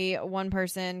only one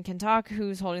person can talk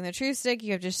who's holding the truth stick.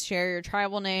 You have to share your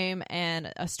tribal name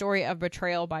and a story of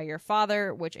betrayal by your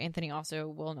father, which Anthony also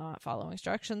will not follow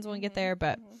instructions when we get there.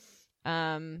 But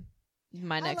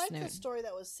my next I like note. the story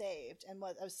that was saved and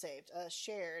what was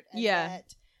shared. And Yeah.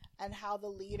 that, and how the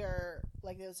leader,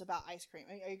 like, it was about ice cream.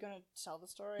 Are you going to tell the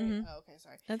story? Mhm. Oh, okay,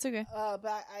 sorry. That's okay.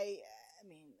 But I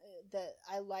mean, that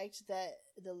I liked that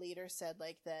the leader said,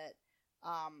 like, that,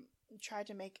 tried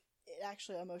to make it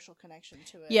actually an emotional connection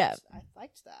to it. Yeah. I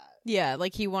liked that. Yeah,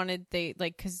 like he wanted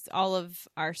because all of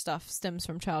our stuff stems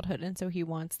from childhood, and so he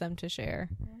wants them to share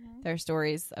their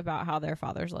stories about how their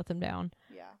fathers let them down.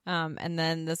 Yeah. And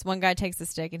then this one guy takes a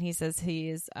stick and he says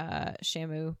he's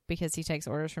Shamu because he takes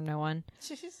orders from no one.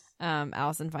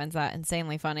 Allison finds that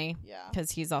insanely funny. Yeah.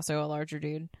 Because he's also a larger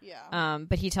dude. Yeah.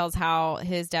 But he tells how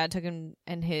his dad took him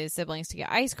and his siblings to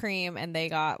get ice cream, and they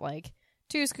got like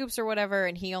 2 scoops or whatever,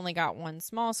 and he only got 1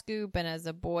 small scoop. And as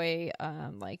a boy,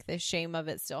 like the shame of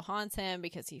it still haunts him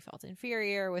because he felt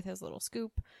inferior with his little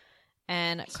scoop.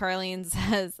 And Carlene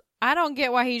says, "I don't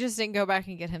get why he just didn't go back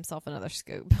and get himself another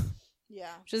scoop."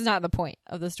 Yeah. Which is not the point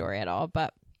of the story at all.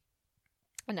 But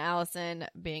and Allison,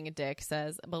 being a dick,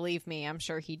 says, "Believe me, I'm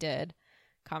sure he did,"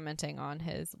 commenting on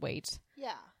his weight.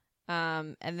 Yeah.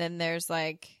 And then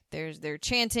they're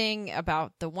chanting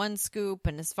about the 1 scoop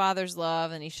and his father's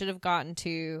love, and he should have gotten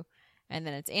 2. And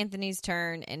then it's Anthony's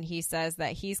turn, and he says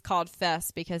that he's called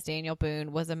Fess because Daniel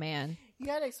Boone was a man. You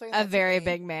gotta explain A that to very me.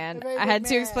 big man. A very I big had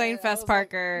to man. explain I Fess was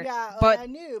Parker. Like, yeah, but I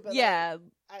knew, but yeah.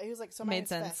 he was like, so Made made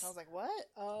sense. sense. I was like, what?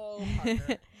 Oh,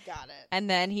 Parker. Got it. And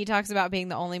then he talks about being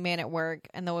the only man at work,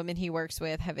 and the women he works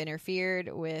with have interfered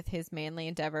with his manly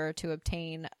endeavor to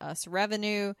obtain us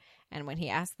revenue. And when he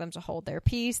asks them to hold their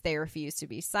peace, they refuse to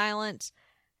be silent.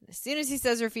 As soon as he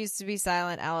says refuse to be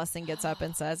silent, Allison gets up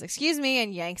and says, "Excuse me,"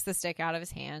 and yanks the stick out of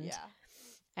his hand. Yeah.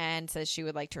 And says she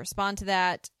would like to respond to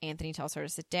that. Anthony tells her to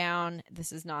sit down.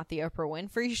 This is not the Oprah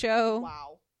Winfrey show.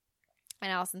 Wow.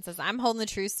 And Allison says, "I'm holding the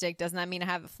truth stick. Doesn't that mean I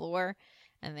have the floor?"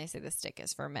 And they say the stick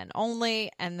is for men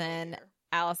only. And then Fair.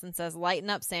 Allison says, "Lighten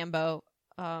up, Sambo."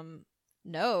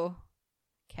 No.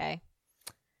 Okay.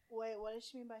 Wait, what does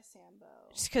she mean by Sambo?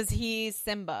 Because he's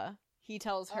Simba. He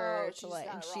tells her Oh, to she like,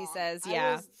 got and it she wrong. says,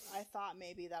 yeah. I thought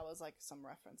maybe that was like some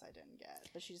reference I didn't get,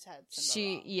 but she just had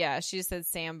Simba wrong. She just said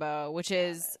Sambo, which Got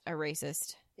is it. a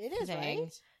racist It is, thing.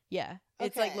 right? Yeah.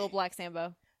 It's like Okay. little black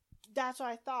Sambo. That's what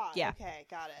I thought. Yeah. Okay,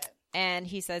 got it. And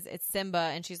he says it's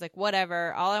Simba, and she's like,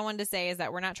 "Whatever. All I wanted to say is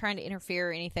that we're not trying to interfere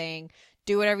or anything.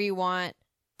 Do whatever you want."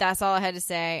 That's all I had to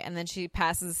say. And then she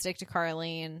passes the stick to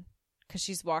Carlene because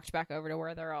she's walked back over to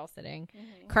where they're all sitting.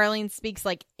 Carlene speaks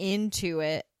like into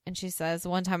it, and she says,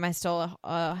 "One time I stole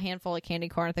a handful of candy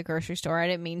corn at the grocery store. I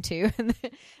didn't mean to."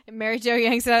 And Mary Jo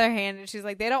yanks it out of her hand, and she's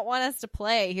like, "They don't want us to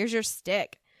play. Here's your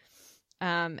stick."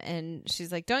 And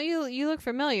she's like, "Don't you look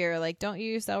familiar? Like, don't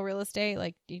you sell real estate?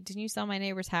 Like, didn't you sell my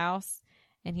neighbor's house?"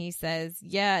 And he says,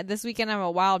 "Yeah, this weekend I'm a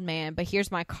wild man, but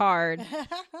here's my card."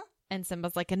 And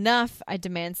Simba's like, "Enough. I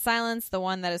demand silence. The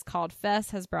one that is called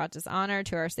Fess has brought dishonor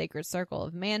to our sacred circle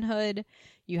of manhood.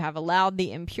 You have allowed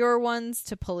the impure ones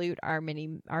to pollute our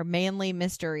manly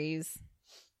mysteries."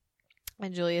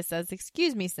 And Julia says,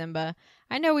 "Excuse me, Simba.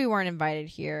 I know we weren't invited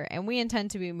here, and we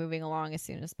intend to be moving along as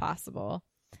soon as possible."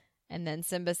 And then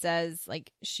Simba says,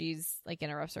 like, she's like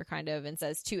interrupts her kind of and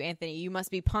says to Anthony, "You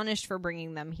must be punished for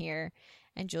bringing them here."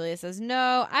 And Julia says,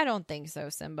 "No, I don't think so,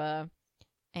 Simba."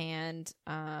 And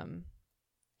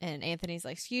Anthony's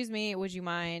like, "Excuse me, would you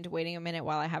mind waiting a minute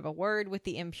while I have a word with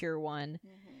the impure one?"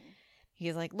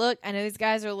 He's like, "Look, I know these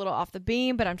guys are a little off the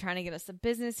beam, but I'm trying to get us some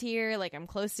business here. Like, I'm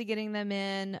close to getting them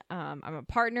in. I'm a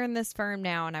partner in this firm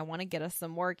now, and I want to get us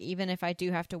some work, even if I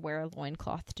do have to wear a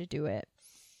loincloth to do it."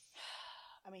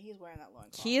 I mean, he's wearing that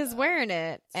loincloth. He is though. wearing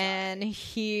it, Sorry. and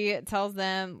he tells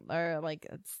them, or like,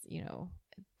 it's, you know,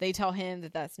 they tell him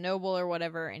that that's noble or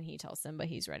whatever, and he tells Simba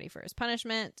he's ready for his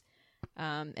punishment.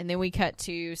 And then we cut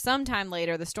to sometime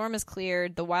later. The storm is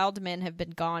cleared. The wild men have been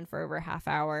gone for over a half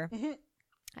hour.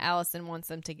 Allison wants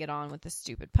them to get on with the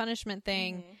stupid punishment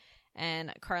thing.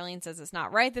 And Carlene says it's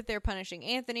not right that they're punishing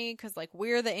Anthony because, like,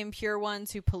 we're the impure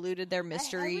ones who polluted their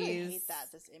mysteries. I really hate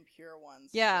that, this impure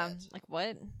ones. Yeah. shit. Like,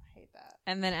 what? I hate that.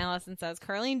 And then Allison says,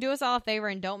 "Carlene, do us all a favor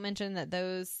and don't mention that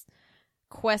those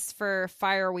quest for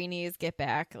fire weenies get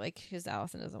back, like, because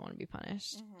Allison doesn't want to be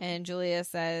punished. Mm-hmm. And Julia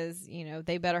says, you know,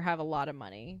 they better have a lot of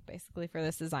money, basically, for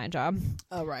this design job.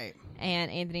 Oh, right.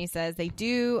 And Anthony says they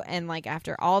do, and like,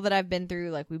 after all that I've been through,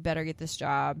 like, we better get this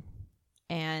job.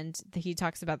 And he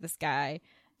talks about this guy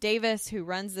Davis, who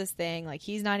runs this thing. Like,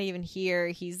 he's not even here.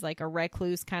 He's like a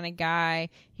recluse kind of guy.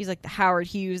 He's like the Howard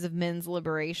Hughes of men's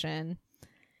liberation.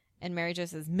 And Mary Jo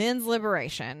says, men's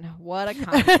liberation. What a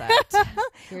concept.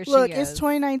 Here she Look, goes. it's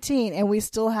 2019 and we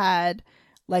still had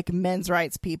like men's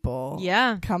rights people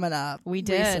coming up we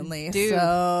did. recently. Do.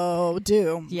 So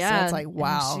Yeah. it's like,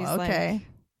 wow, And she's okay. like,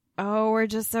 oh, we're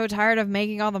just so tired of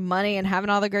making all the money and having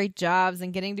all the great jobs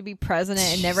and getting to be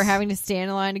president and never having to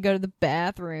stand in line to go to the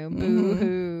bathroom.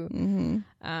 Boo-hoo.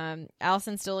 Mm-hmm.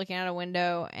 Allison's still looking out a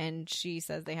window, and she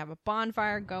says they have a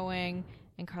bonfire going.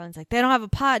 And Carlin's like, they don't have a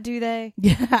pot, do they?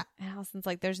 Yeah. And Allison's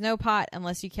like, there's no pot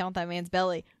unless you count that man's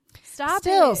belly. Stop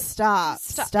Still, it. stop.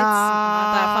 It's not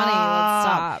that funny.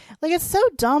 Let's stop. Like, it's so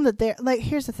dumb that they're like,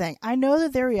 here's the thing. I know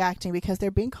that they're reacting because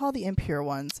they're being called the impure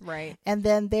ones. Right. And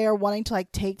then they're wanting to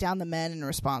like take down the men in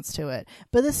response to it.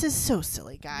 But this is so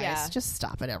silly, guys. Yeah. Just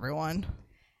stop it, everyone.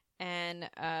 And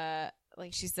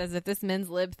like she says, if this men's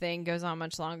lib thing goes on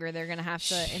much longer, they're going to have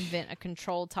to invent a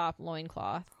control top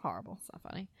loincloth. Horrible. It's not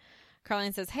funny.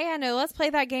 Carlene says, hey, I know, let's play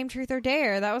that game Truth or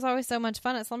Dare. That was always so much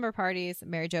fun at slumber parties.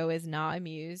 Mary Jo is not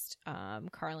amused.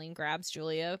 Carlene grabs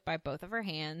Julia by both of her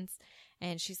hands,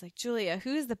 and she's like, Julia,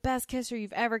 who's the best kisser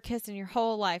you've ever kissed in your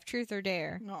whole life, Truth or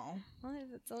Dare? No. Well,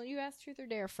 so you ask Truth or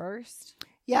Dare first.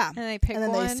 Yeah. And they pick And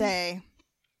then one. they say,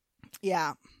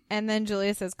 yeah. And then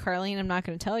Julia says, Carlene, I'm not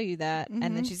going to tell you that. And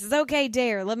then Mhm. she says, okay,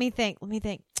 Dare, let me think. What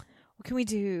can we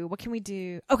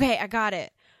do? Okay, I got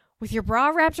it. With your bra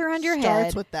wrapped around your Starts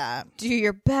head, with that. do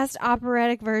your best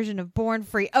operatic version of Born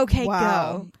Free. Okay,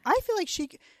 go. I feel like she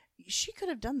could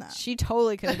have done that. She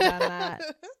totally could have done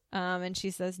that. And she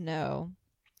says, no,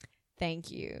 thank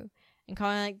you. And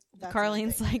That's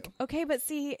Carlene's a thank like, you. okay, but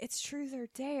see, it's Truth or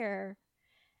Dare.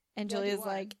 And Gotta do Julia's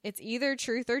one. like, it's either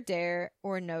Truth or Dare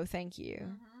or no, thank you.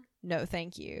 Mm-hmm. No,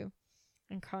 thank you.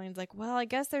 And Carlene's like, well, I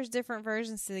guess there's different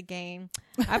versions to the game.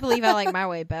 I believe I like my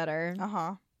way better.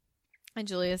 Uh-huh. And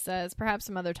Julia says, perhaps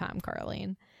some other time,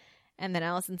 Carlene. And then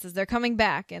Allison says, they're coming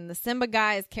back, and the Simba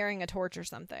guy is carrying a torch or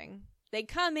something. They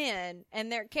come in, and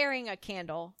they're carrying a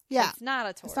candle. Yeah. It's not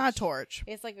a torch. It's not a torch.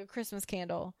 It's like a Christmas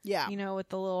candle. Yeah. You know, with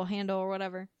the little handle or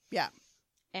whatever. Yeah.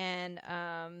 And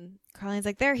Carlene's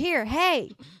like, they're here.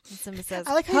 Hey. And Simba says,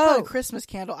 I like how you call it "Ho." a Christmas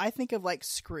candle. I think of like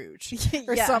Scrooge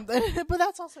or Yeah. something. But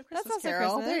that's also Christmas also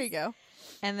Carol. Christmas. There you go.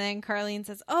 And then Carlene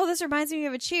says, oh, this reminds me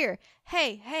of a cheer.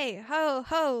 Hey, ho,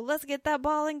 ho, let's get that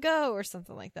ball and go, or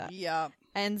something like that. Yeah.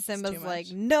 And Simba's too like,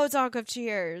 much. no talk of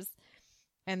cheers.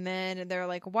 And then they're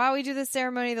like, while we do this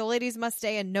ceremony, the ladies must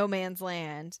stay in no man's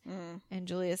land. And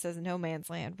Julia says, no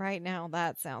man's land. Right now,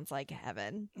 that sounds like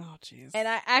heaven. Oh, jeez. And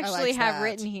I actually liked have that.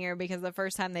 written here, because the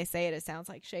first time they say it, it sounds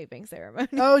like shaving ceremony.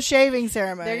 Oh, shaving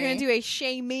ceremony. They're going to do a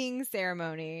shaming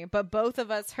ceremony, but both of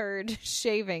us heard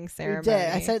shaving We ceremony. did.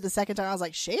 I said it the second time. I was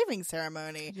like, shaving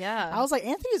ceremony. yeah. I was like,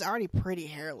 Anthony's already pretty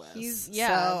hairless. So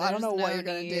I don't know what you're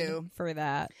going to do. for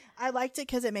that. I liked it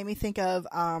because it made me think of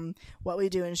What We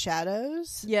Do in Shadows.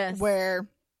 Yes. Where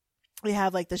we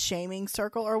have like the shaming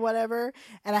circle or whatever.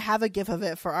 And I have a gif of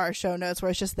it for our show notes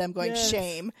where it's just them going, Yes.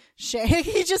 shame.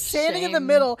 He's just standing in the Shame.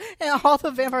 middle and all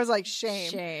the vampires are like, shame.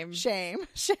 Shame. Shame.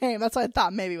 Shame. That's what I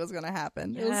thought maybe was going to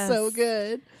happen. It was Yes. so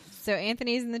good. So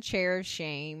Anthony's in the chair of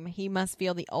shame. He must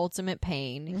feel the ultimate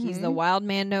pain. He's Mm-hmm. the wild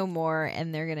man no more,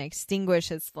 and they're going to extinguish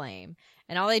his flame.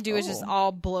 And all they do is just Oh.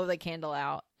 all blow the candle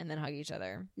out and then hug each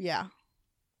other. Yeah.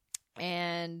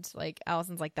 And like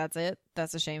Allison's like, that's it?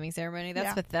 That's a shaming ceremony? That's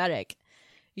Yeah. pathetic.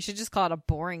 You should just call it a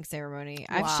boring ceremony.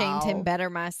 I've shamed him Wow. better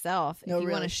myself. No, if you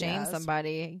want really, to she shame has.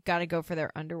 somebody, you got to go for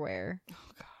their underwear. Oh,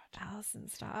 God. Allison,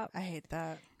 stop. I hate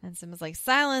that. And Simba's like,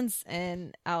 silence.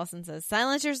 And Allison says,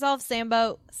 silence yourself,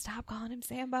 Sambo. Stop calling him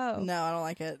Sambo. No, I don't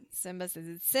like it. Simba says,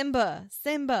 it's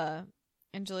Simba.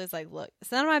 And Julia's like, look,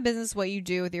 it's none of my business what you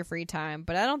do with your free time,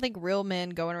 but I don't think real men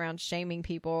going around shaming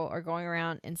people or going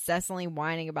around incessantly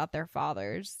whining about their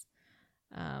fathers.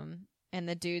 And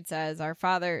the dude says,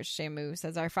 Shamu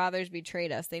says, our fathers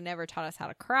betrayed us. They never taught us how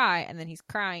to cry. And then he's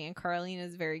crying, and Carlene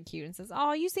is very cute and says,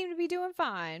 oh, you seem to be doing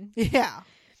fine. Yeah.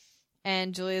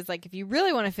 And Julia's like, if you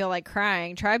really want to feel like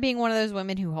crying, try being one of those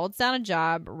women who holds down a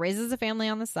job, raises a family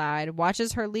on the side,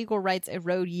 watches her legal rights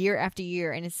erode year after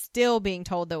year, and is still being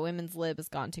told that women's lib has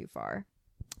gone too far.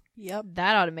 Yep.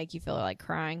 That ought to make you feel like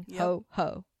crying. Yep. Ho,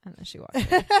 ho. And then she walks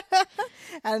away.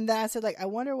 And then I said, like, I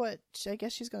wonder what, I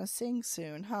guess she's going to sing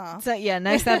soon, huh? So yeah,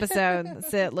 next episode.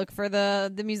 That's it. Look for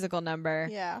the musical number.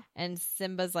 Yeah. And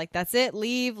Simba's like, that's it.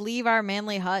 Leave our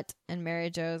manly hut. And Mary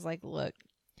Jo's like, look,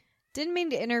 didn't mean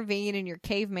to intervene in your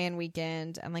caveman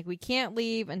weekend. And like, we can't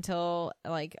leave until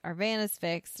like our van is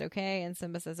fixed. Okay. And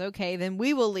Simba says, okay, then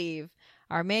we will leave.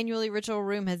 Our manually ritual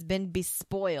room has been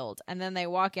bespoiled. And then they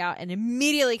walk out and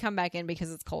immediately come back in because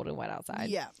it's cold and wet outside.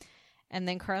 Yeah. And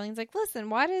then Carlene's like, listen,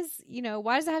 why does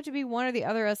it have to be one or the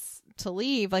other of us to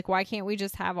leave? Like, why can't we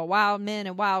just have a wild men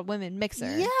and wild women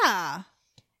mixer? Yeah.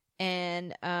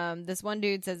 And this one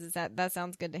dude says that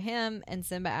sounds good to him. And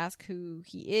Simba asks who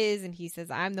he is. And he says,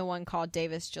 I'm the one called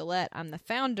Davis Gillette. I'm the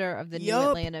founder of the New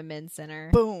Atlanta Men's Center.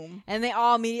 Boom. And they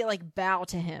all immediately like bow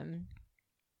to him.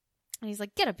 And he's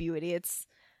like, get up, you idiots.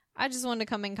 I just wanted to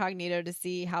come incognito to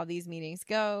see how these meetings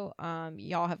go.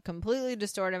 Y'all have completely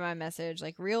distorted my message.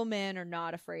 Like, real men are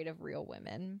not afraid of real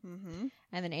women. Mm-hmm.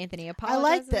 And then Anthony apologizes. I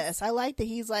like this. I like that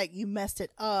he's like, you messed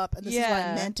it up. And this is what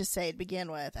I meant to say to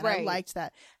begin with. And I liked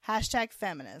that. Hashtag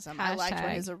feminism. I liked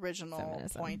what his original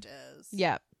point is.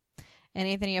 Yep. And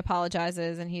Anthony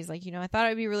apologizes, and he's like, I thought it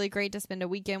would be really great to spend a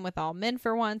weekend with all men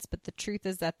for once, but the truth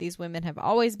is that these women have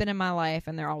always been in my life,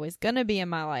 and they're always going to be in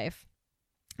my life.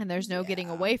 And there's no getting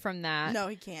away from that. No,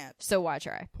 he can't. So why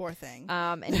try? Poor thing.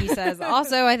 And he says,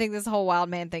 also, I think this whole wild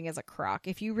man thing is a crock.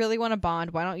 If you really want to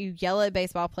bond, why don't you yell at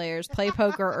baseball players, play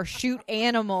poker, or shoot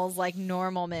animals like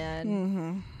normal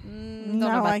men? Mm-hmm. Don't know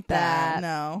about like that.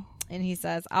 No. And he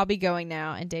says, I'll be going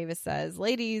now. And Davis says,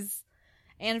 ladies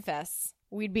and Fess,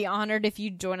 we'd be honored if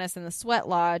you'd join us in the Sweat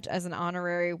Lodge as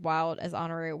honorary wild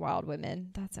women.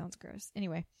 That sounds gross.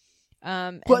 Anyway.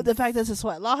 What, the fact that it's a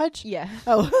sweat lodge? Yeah.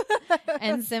 Oh.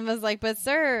 And Simba's like, but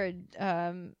sir,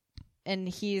 and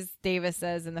Davis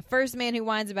says, and the first man who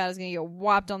whines about it is going to get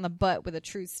whopped on the butt with a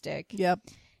truth stick. Yep.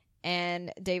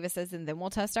 And Davis says, and then we'll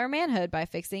test our manhood by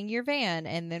fixing your van,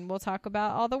 and then we'll talk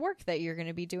about all the work that you're going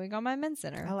to be doing on my men's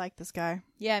center. I like this guy.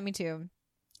 Yeah, me too.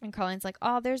 And Carlene's like,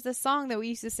 oh, there's this song that we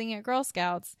used to sing at Girl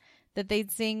Scouts that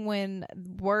they'd sing when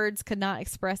words could not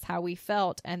express how we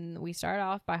felt. And we start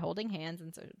off by holding hands,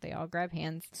 and so they all grab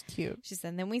hands. It's cute. She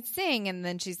said, then we sing, and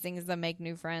then she sings the Make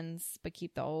New Friends, but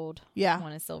Keep the Old. Yeah.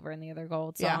 One is silver and the other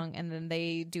gold song. Yeah. And then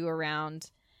they do a round,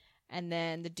 and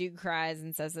then the dude cries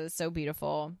and says, it's so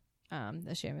beautiful.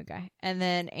 The Shamu guy. And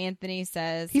then Anthony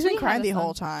says, he's been crying the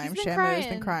whole time. Shamu's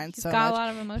been crying so much. He's got a lot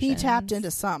of emotion. He tapped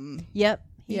into something. Yep.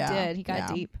 He did. He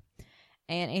got deep.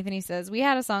 And Anthony says, we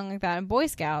had a song like that in Boy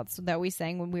Scouts that we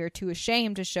sang when we were too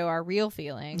ashamed to show our real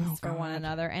feelings for one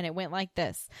another. And it went like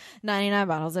this. 99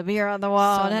 bottles of beer on the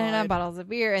wall, 99 bottles of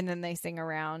beer. And then they sing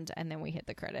around, and then we hit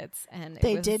the credits. And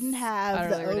they didn't have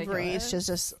the ovaries ridiculous.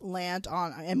 just end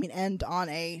on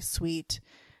a sweet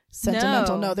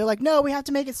sentimental note. They're like, no, we have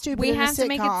to make it stupid. We have to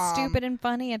make it stupid and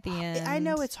funny at the end. I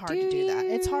know it's hard to do that.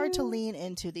 It's hard to lean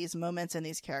into these moments and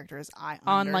these characters. I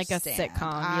understand. On like a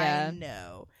sitcom, yeah. I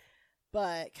know.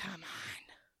 But come on.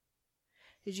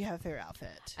 Did you have a favorite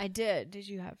outfit? I did. Did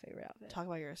you have a favorite outfit? Talk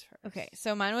about yours first. Okay,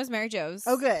 so mine was Mary Jo's.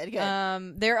 Oh, good.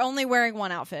 They're only wearing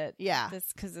one outfit. Yeah.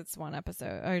 This because it's one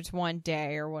episode, or it's one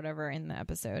day or whatever in the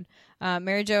episode.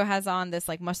 Mary Jo has on this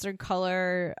like mustard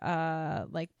color,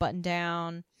 like button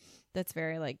down that's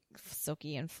very like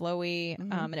silky and flowy.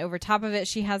 Mm-hmm. And over top of it,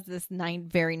 she has this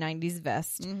very 90s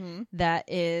vest that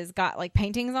is got like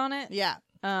paintings on it. Yeah.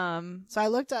 So I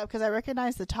looked up because I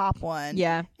recognized the top one.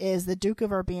 Yeah. Is The Duke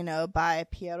of Urbino by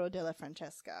Piero della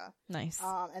Francesca. Nice.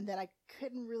 And then I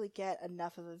couldn't really get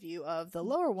enough of a view of the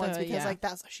lower ones because like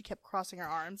she kept crossing her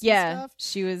arms. Yeah. And stuff.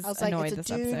 She was I was annoyed like,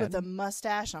 it's a dude episode. with a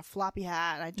mustache and a floppy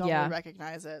hat, and I don't really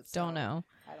recognize it. So don't know.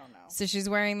 I don't know. So she's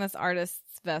wearing this artist's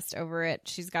vest over it.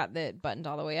 She's got it buttoned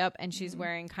all the way up, and she's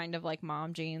wearing kind of like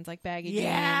mom jeans, like baggy jeans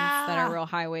that are real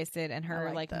high waisted, and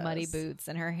her like muddy boots,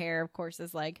 and her hair, of course,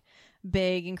 is like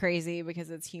big and crazy because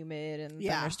it's humid and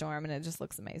thunderstorm, and it just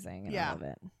looks amazing. And I love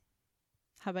it.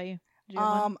 How about you?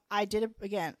 I did it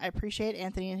again. I appreciate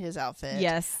Anthony and his outfit.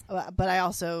 Yes, but I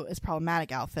also it's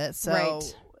problematic outfit. So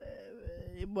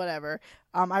whatever.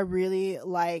 I really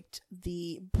liked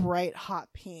the bright hot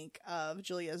pink of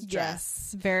Julia's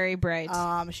dress. Yes, very bright.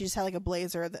 She just had like a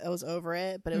blazer that was over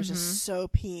it, but it was just so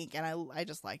pink, and I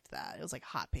just liked that. It was like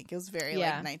hot pink. It was very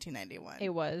like 1991. It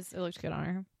was. It looked good on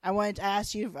her. I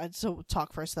asked you to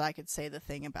talk first so that I could say the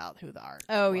thing about who the art.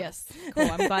 Oh was. Yes, cool.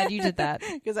 I'm glad you did that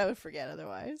because I would forget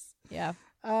otherwise. Yeah.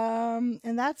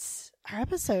 And that's our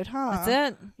episode, huh?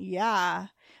 That's it. Yeah.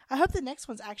 I hope the next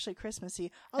one's actually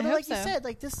Christmassy. Although, like you said,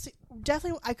 like this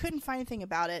definitely, I couldn't find anything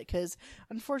about it because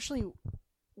unfortunately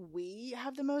we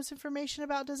have the most information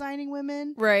about designing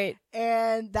women, Right.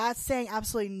 and that's saying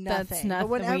absolutely nothing. That's nothing. But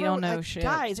whenever, We don't know like, shit.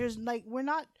 guys. There's like we're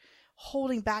not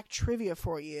holding back trivia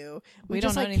for you. We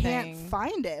just don't know like can't anything.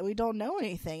 find it. We don't know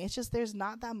anything. It's just there's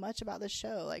not that much about this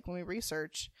show. Like when we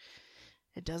research,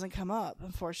 it doesn't come up,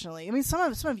 unfortunately. I mean, some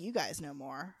of you guys know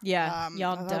more. Yeah,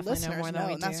 y'all our definitely know listeners more than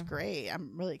we and that's do. great.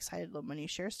 I'm really excited when you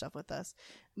share stuff with us.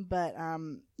 But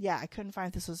yeah, I couldn't find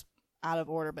if this was out of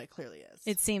order, but it clearly is.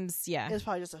 It seems, yeah. It's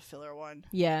probably just a filler one.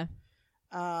 Yeah.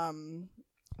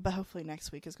 But hopefully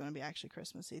next week is going to be actually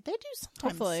Christmassy. They do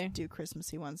sometimes Hopefully. do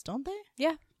Christmassy ones, don't they?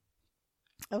 Yeah.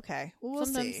 Okay. Well, we'll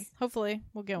Sometimes, see. hopefully,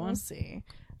 we'll get We'll one. see.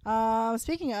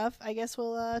 Speaking of, I guess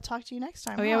we'll talk to you next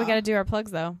time. Oh, yeah, we huh? got to do our plugs,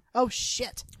 though. Oh,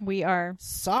 shit. We are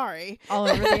Sorry. all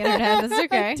over the internet. That's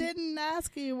okay. I didn't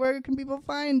ask you. Where can people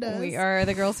find us? We are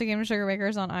the Girls Who Came to Sugar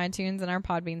Bakers on iTunes and our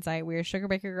Podbean site. We are Sugar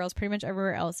Baker Girls pretty much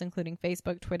everywhere else, including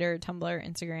Facebook, Twitter, Tumblr,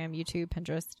 Instagram, YouTube,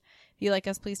 Pinterest. If you like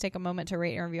us, please take a moment to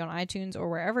rate and review on iTunes or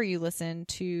wherever you listen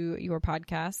to your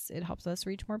podcasts. It helps us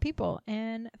reach more people.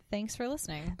 And thanks for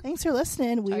listening. Thanks for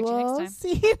listening. We Talk to you next will time.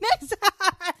 see you next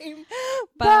time.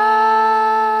 Bye.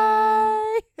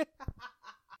 Bye.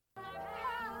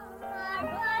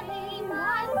 My buddy,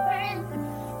 my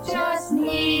friend, just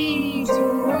need to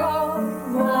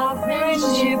grow. Our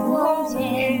friendship won't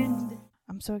end.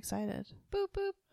 I'm so excited. Boop.